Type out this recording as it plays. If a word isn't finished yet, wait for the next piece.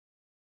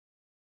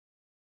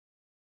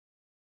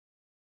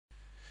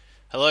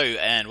Hello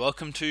and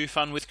welcome to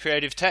Fun with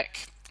Creative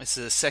Tech. This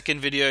is the second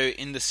video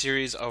in the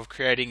series of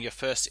creating your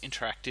first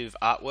interactive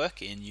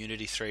artwork in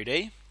Unity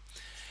 3D.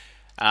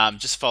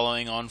 Just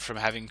following on from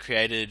having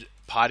created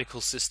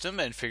particle system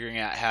and figuring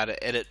out how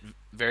to edit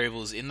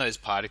variables in those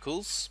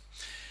particles.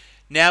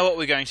 Now what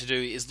we're going to do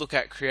is look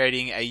at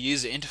creating a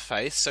user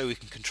interface so we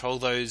can control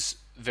those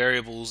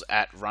variables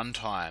at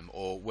runtime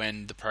or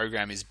when the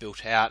program is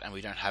built out and we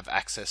don't have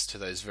access to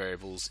those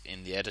variables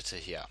in the editor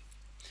here.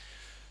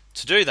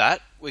 To do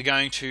that, we're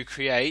going to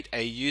create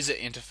a user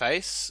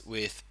interface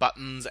with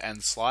buttons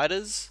and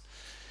sliders.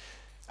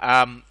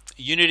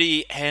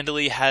 Unity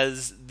handily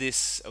has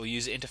this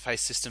user interface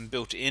system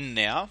built in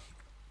now,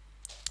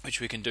 which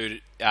we can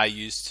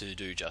use to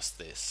do just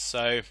this.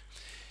 So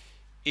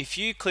if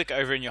you click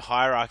over in your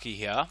hierarchy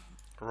here,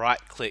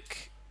 right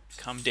click,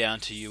 come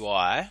down to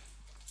UI,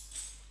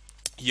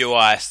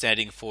 UI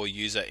standing for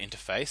user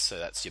interface, so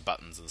that's your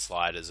buttons and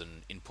sliders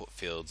and input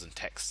fields and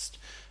text,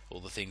 all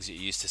the things you're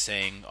used to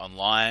seeing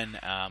online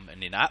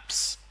and in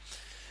apps.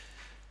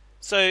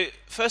 So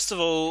first of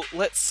all,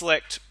 let's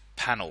select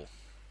panel.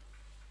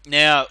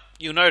 Now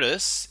you'll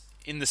notice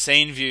in the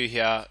scene view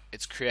here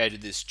it's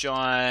created this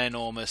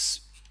ginormous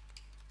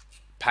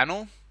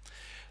panel.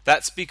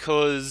 That's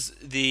because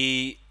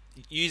the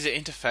user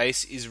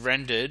interface is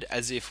rendered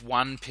as if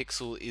 1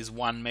 pixel is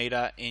 1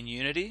 meter in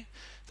Unity.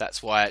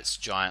 That's why it's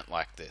giant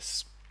like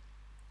this.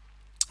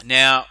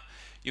 Now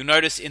you'll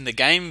notice in the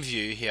game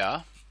view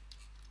here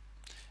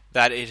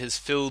that it has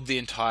filled the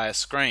entire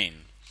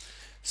screen.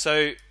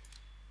 So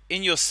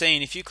in your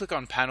scene, if you click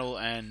on panel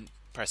and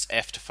press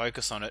F to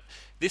focus on it,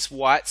 this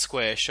white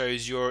square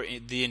shows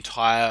the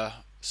entire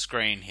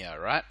screen here,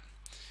 right?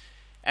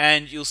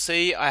 And you'll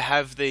see I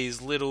have these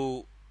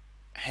little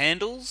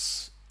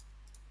handles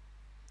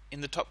in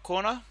the top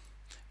corner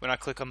when I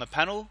click on the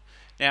panel.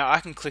 Now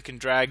I can click and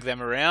drag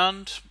them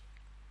around,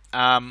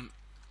 and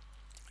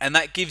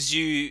that gives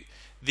you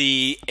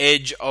the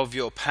edge of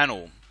your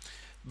panel.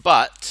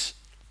 But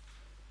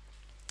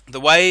the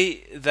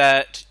way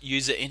that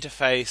user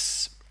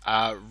interface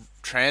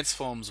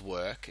transforms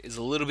work is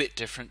a little bit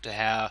different to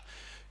how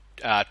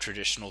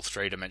traditional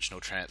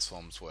three-dimensional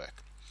transforms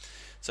work.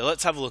 So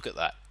let's have a look at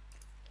that.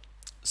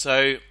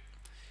 So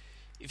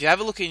if you have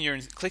a look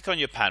click on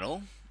your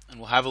panel, and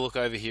we'll have a look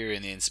over here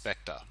in the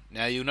inspector.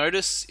 Now you'll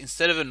notice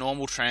instead of a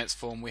normal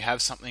transform, we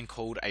have something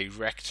called a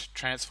rect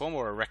transform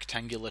or a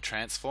rectangular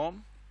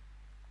transform.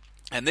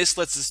 And this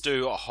lets us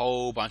do a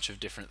whole bunch of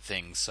different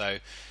things. So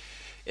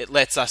it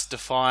lets us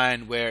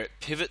define where it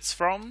pivots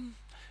from,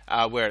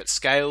 where it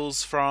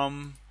scales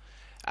from,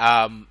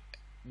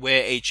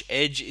 where each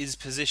edge is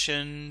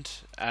positioned,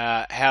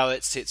 how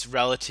it sits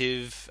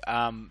relative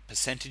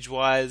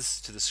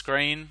percentage-wise to the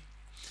screen.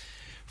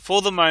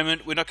 For the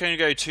moment, we're not going to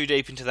go too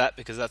deep into that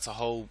because that's a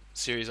whole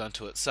series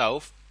unto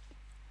itself.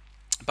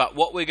 But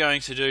what we're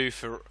going to do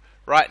for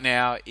right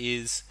now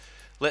is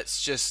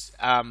let's just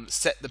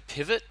set the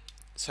pivot.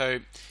 So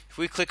if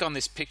we click on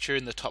this picture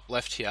in the top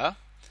left here,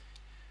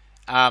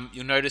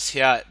 you'll notice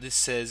here this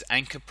says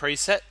anchor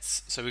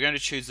presets. So we're going to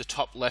choose the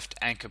top left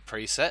anchor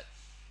preset.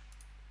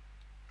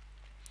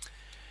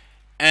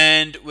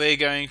 And we're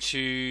going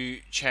to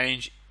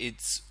change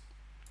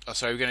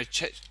we're going to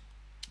check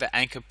the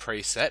anchor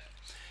preset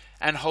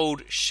and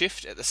hold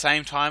shift at the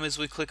same time as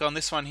we click on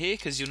this one here,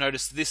 because you'll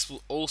notice this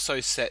also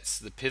sets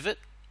the pivot.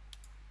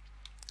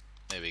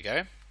 There we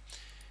go.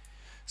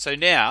 So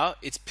now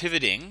it's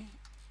pivoting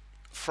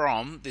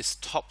from this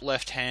top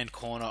left hand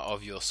corner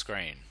of your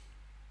screen.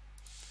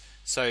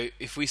 So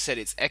if we set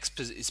its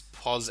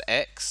pos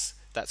x,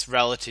 that's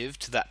relative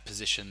to that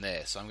position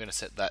there. So I'm going to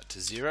set that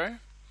to 0.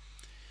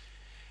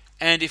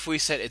 And if we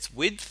set its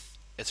width,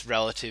 it's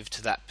relative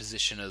to that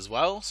position as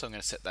well. So I'm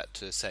going to set that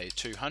to say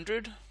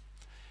 200.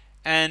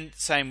 And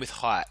same with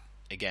height.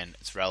 Again,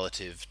 it's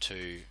relative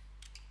to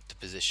the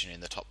position in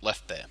the top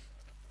left there.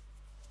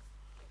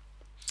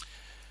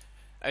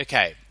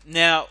 Okay,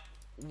 now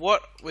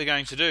what we're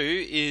going to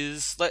do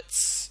is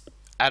let's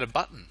add a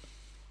button.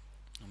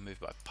 I'll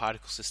move my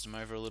particle system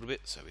over a little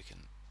bit so we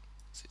can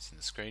see it's in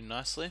the screen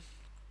nicely.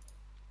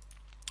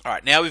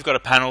 Alright, now we've got a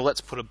panel,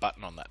 let's put a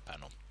button on that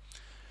panel.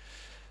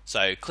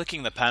 So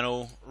clicking the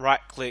panel,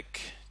 right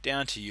click,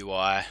 down to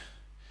UI,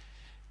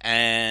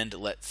 and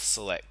let's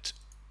select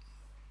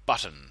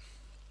button.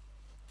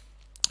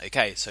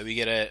 Okay, so we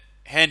get a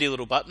handy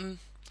little button.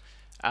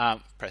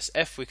 Press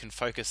F, we can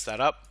focus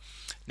that up.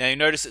 Now you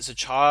notice it's a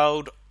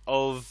child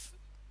of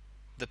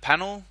the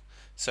panel.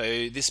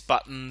 So this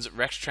button's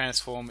rect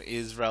transform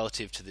is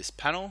relative to this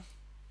panel.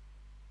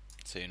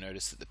 So you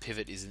notice that the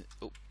pivot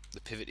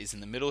is in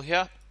the middle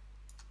here.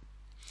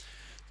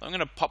 So I'm going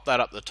to pop that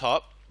up the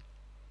top.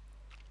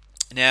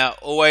 Now,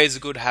 always a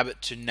good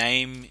habit to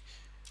name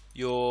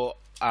your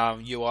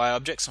UI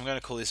object. So I'm going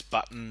to call this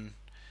button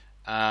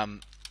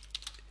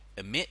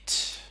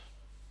emit.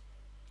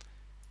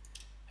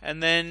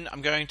 And then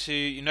I'm going to,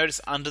 you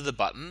notice under the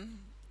button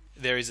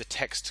there is a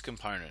text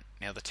component.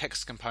 Now the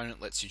text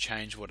component lets you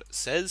change what it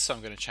says, so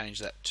I'm going to change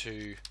that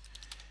to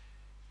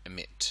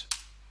emit.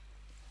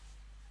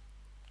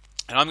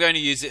 And I'm going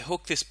to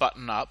hook this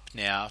button up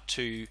now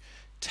to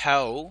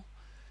tell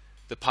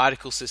the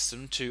particle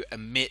system to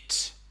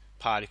emit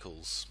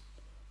particles,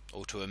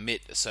 or to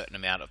emit a certain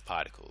amount of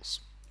particles.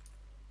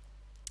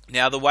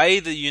 Now the way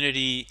the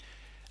Unity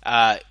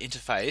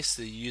interface,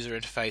 the user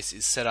interface,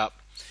 is set up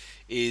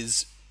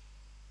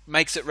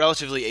makes it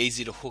relatively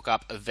easy to hook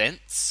up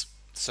events.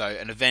 So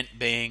an event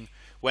being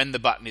when the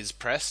button is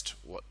pressed,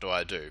 what do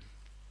I do?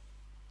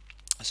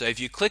 So if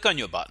you click on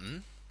your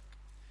button,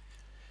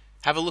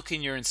 have a look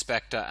in your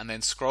inspector and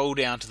then scroll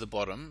down to the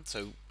bottom.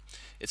 So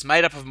it's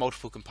made up of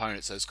multiple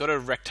components. So it's got a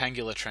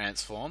rectangular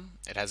transform.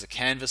 It has a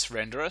canvas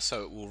renderer,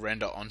 so it will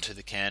render onto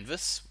the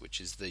canvas, which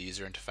is the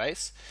user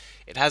interface.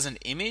 It has an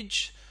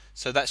image,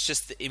 so that's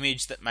just the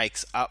image that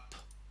makes up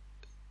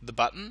the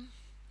button.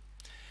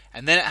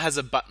 And then it has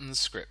a button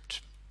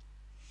script,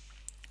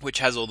 which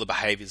has all the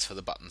behaviors for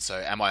the button. So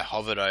am I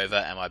hovered over?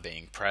 Am I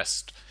being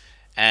pressed?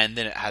 And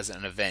then it has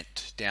an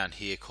event down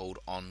here called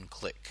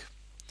onClick.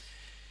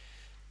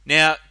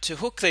 Now, to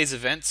hook these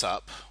events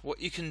up, what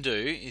you can do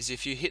is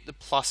if you hit the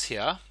plus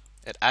here,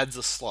 it adds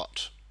a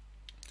slot.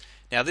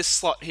 Now this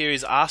slot here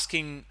is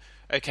asking,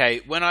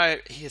 okay, when I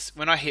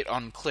hit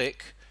on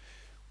click,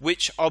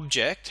 which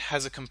object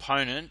has a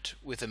component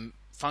with a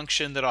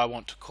function that I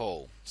want to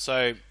call?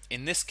 So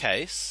in this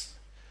case,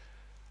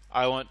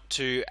 I want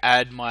to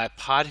add my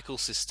particle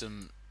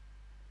system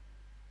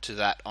to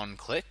that on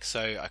click.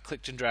 So I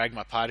clicked and dragged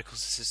my particle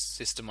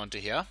system onto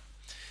here.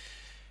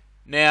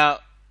 Now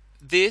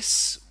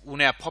this will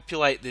now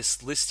populate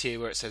this list here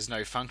where it says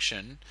no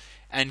function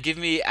and give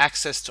me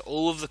access to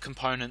all of the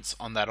components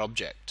on that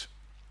object.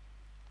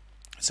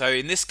 So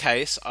in this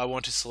case, I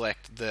want to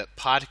select the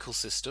particle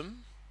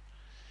system,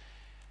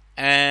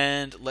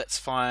 and let's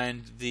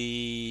find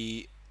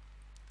the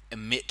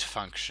emit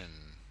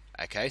function.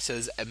 Okay, so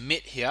there's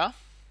emit here,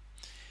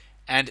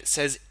 and it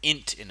says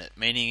int in it,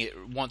 meaning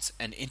it wants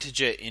an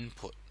integer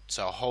input,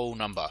 so a whole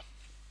number.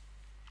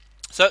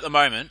 So at the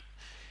moment,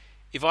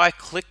 if I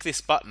click this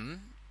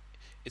button,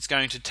 it's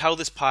going to tell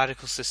this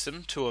particle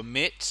system to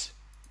emit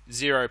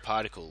 0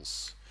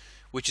 particles,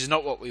 which is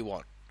not what we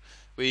want.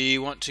 We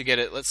want to get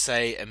it, let's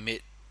say,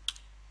 emit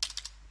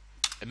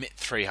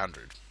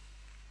 300.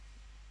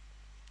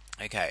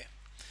 Okay.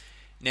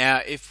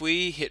 Now, if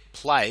we hit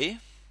play,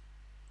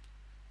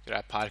 get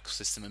our particle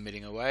system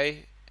emitting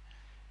away,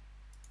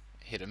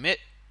 hit emit,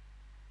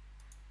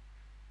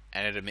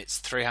 and it emits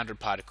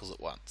 300 particles at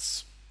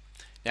once.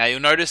 Now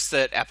you'll notice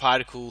that our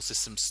particle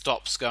system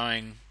stops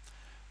going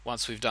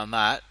once we've done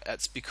that.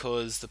 That's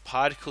because the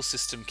particle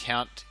system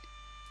count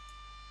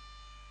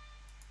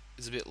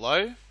is a bit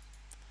low.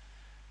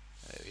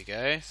 There we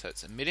go, so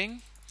it's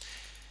emitting.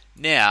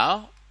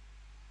 Now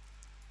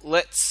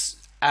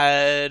let's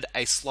add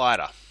a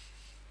slider.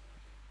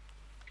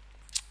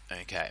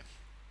 Okay,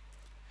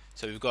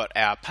 so we've got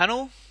our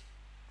panel.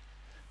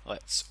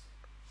 Let's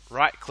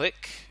right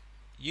click,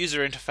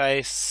 user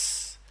interface.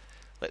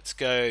 Let's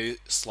go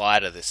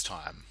slider this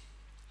time.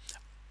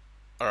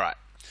 Alright,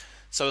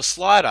 so a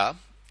slider,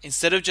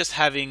 instead of just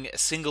having a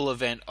single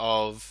event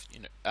of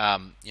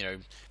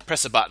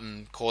press a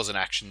button, cause an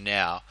action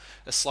now,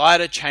 a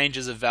slider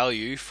changes a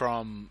value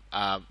from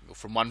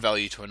one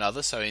value to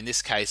another. So in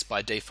this case,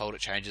 by default, it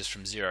changes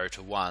from 0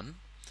 to 1,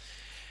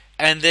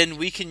 and then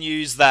we can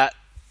use that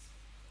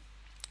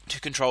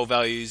to control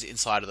values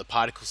inside of the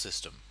particle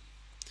system.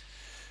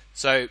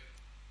 So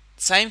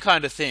same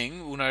kind of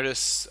thing, we'll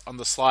notice on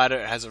the slider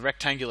it has a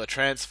rectangular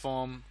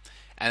transform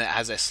and it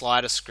has a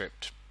slider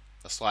script,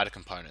 a slider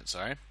component,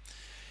 sorry.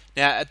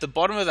 Now at the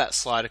bottom of that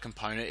slider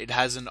component it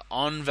has an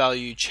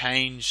onValue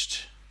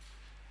changed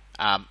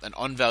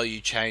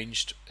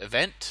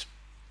event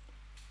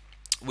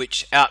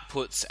which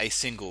outputs a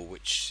single,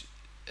 which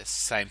is the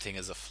same thing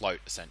as a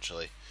float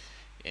essentially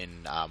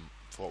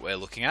for what we're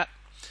looking at.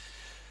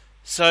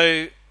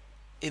 So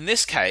in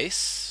this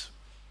case,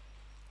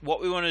 what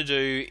we want to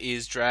do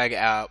is drag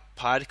our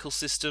particle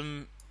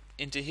system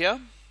into here.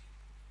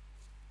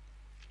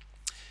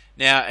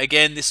 Now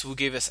again, this will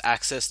give us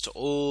access to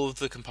all of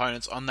the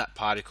components on that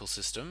particle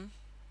system.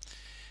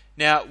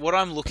 Now what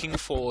I'm looking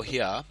for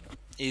here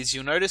is,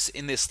 you'll notice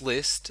in this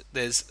list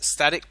there's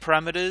static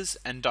parameters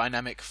and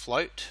dynamic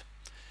float.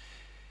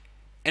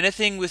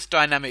 Anything with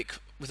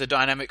a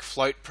dynamic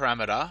float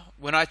parameter,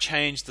 when I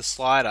change the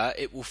slider,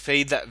 it will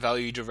feed that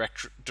value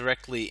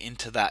directly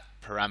into that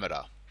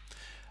parameter.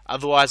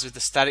 Otherwise, with the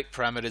static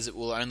parameters, it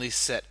will only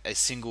set a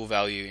single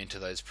value into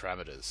those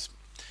parameters.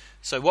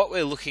 So what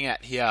we're looking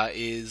at here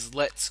is,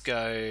 let's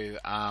do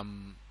a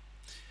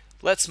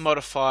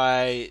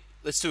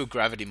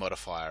gravity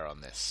modifier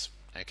on this.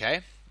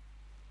 Okay.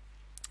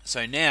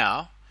 So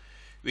now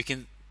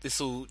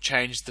this will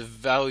change the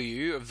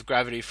value of the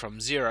gravity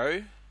from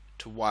 0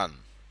 to 1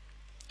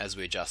 as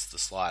we adjust the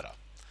slider.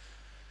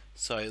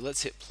 So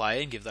let's hit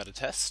play and give that a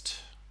test.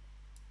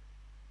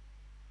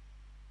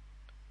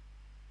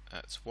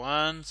 That's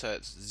 1, so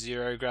it's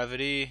 0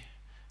 gravity.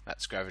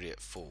 That's gravity at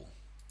full.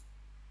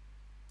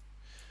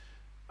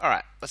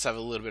 Alright, let's have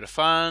a little bit of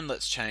fun.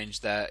 Let's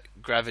change that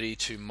gravity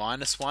to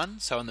 -1.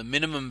 So on the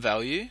minimum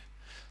value,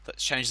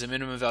 Let's change the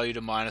minimum value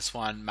to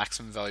 -1,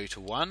 maximum value to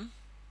 1.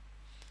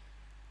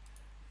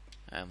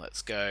 And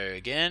let's go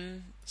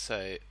again.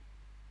 So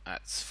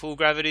that's full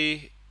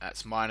gravity,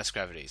 that's minus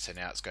gravity. So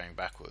now it's going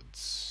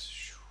backwards.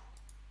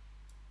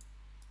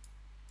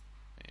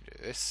 Let me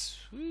do this.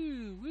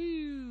 Woo,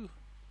 woo.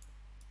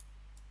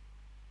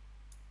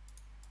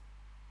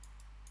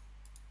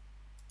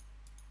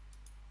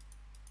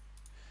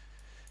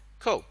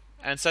 Cool.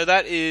 And so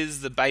that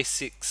is the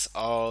basics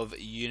of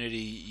Unity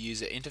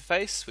user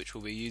interface, which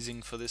we'll be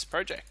using for this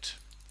project.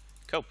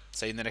 Cool.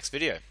 See you in the next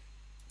video.